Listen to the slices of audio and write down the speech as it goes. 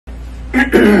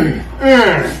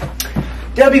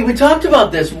Debbie, we talked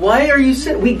about this. Why are you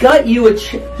sitting? We got you a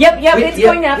chair. Yep, it's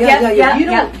going up.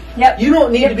 You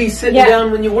don't need to be sitting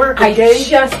down when you work, okay? I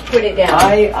just put it down.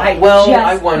 I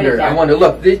wonder.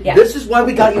 Look, this is why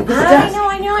we got you this desk.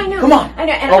 I know. Come on. I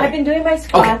know, and I've been doing my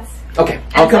squats. Okay.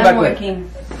 I'll come back working.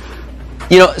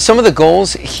 You know, some of the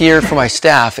goals here for my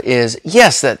staff is,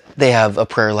 yes, that they have a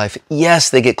prayer life. Yes,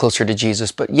 they get closer to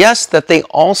Jesus. But yes, that they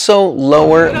also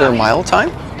lower their mile time.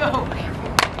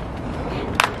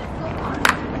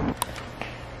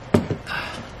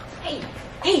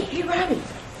 Hey, Robbie.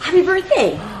 Happy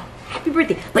birthday. Happy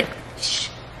birthday. But, shh,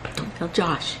 don't tell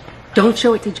Josh. Don't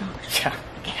show it to Josh.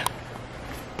 Yeah.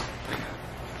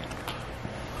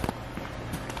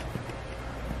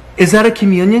 Is that a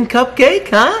communion cupcake,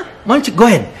 huh? Why don't you go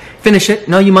ahead, finish it.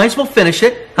 No, you might as well finish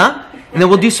it, huh? And then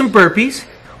we'll do some burpees.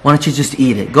 Why don't you just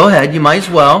eat it? Go ahead, you might as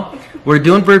well. We're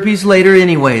doing burpees later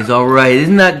anyways, all right?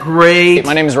 Isn't that great?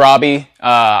 My name is Robbie.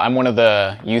 I'm one of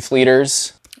the youth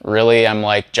leaders. Really, I'm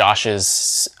like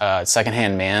Josh's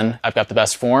second-hand man. I've got the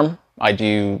best form. I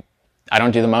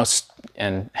don't do the most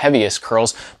and heaviest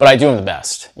curls, but I do them the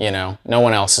best, you know. No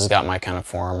one else has got my kind of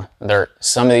form.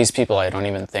 Some of these people I don't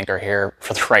even think are here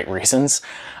for the right reasons.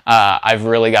 I've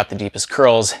really got the deepest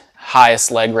curls,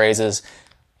 highest leg raises.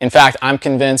 In fact, I'm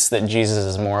convinced that Jesus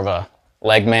is more of a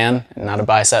leg man and not a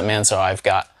bicep man, so I've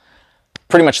got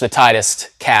pretty much the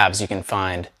tightest calves you can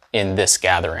find in this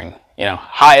gathering. You know,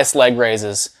 highest leg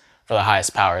raises for the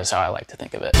highest power is how I like to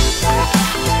think of it.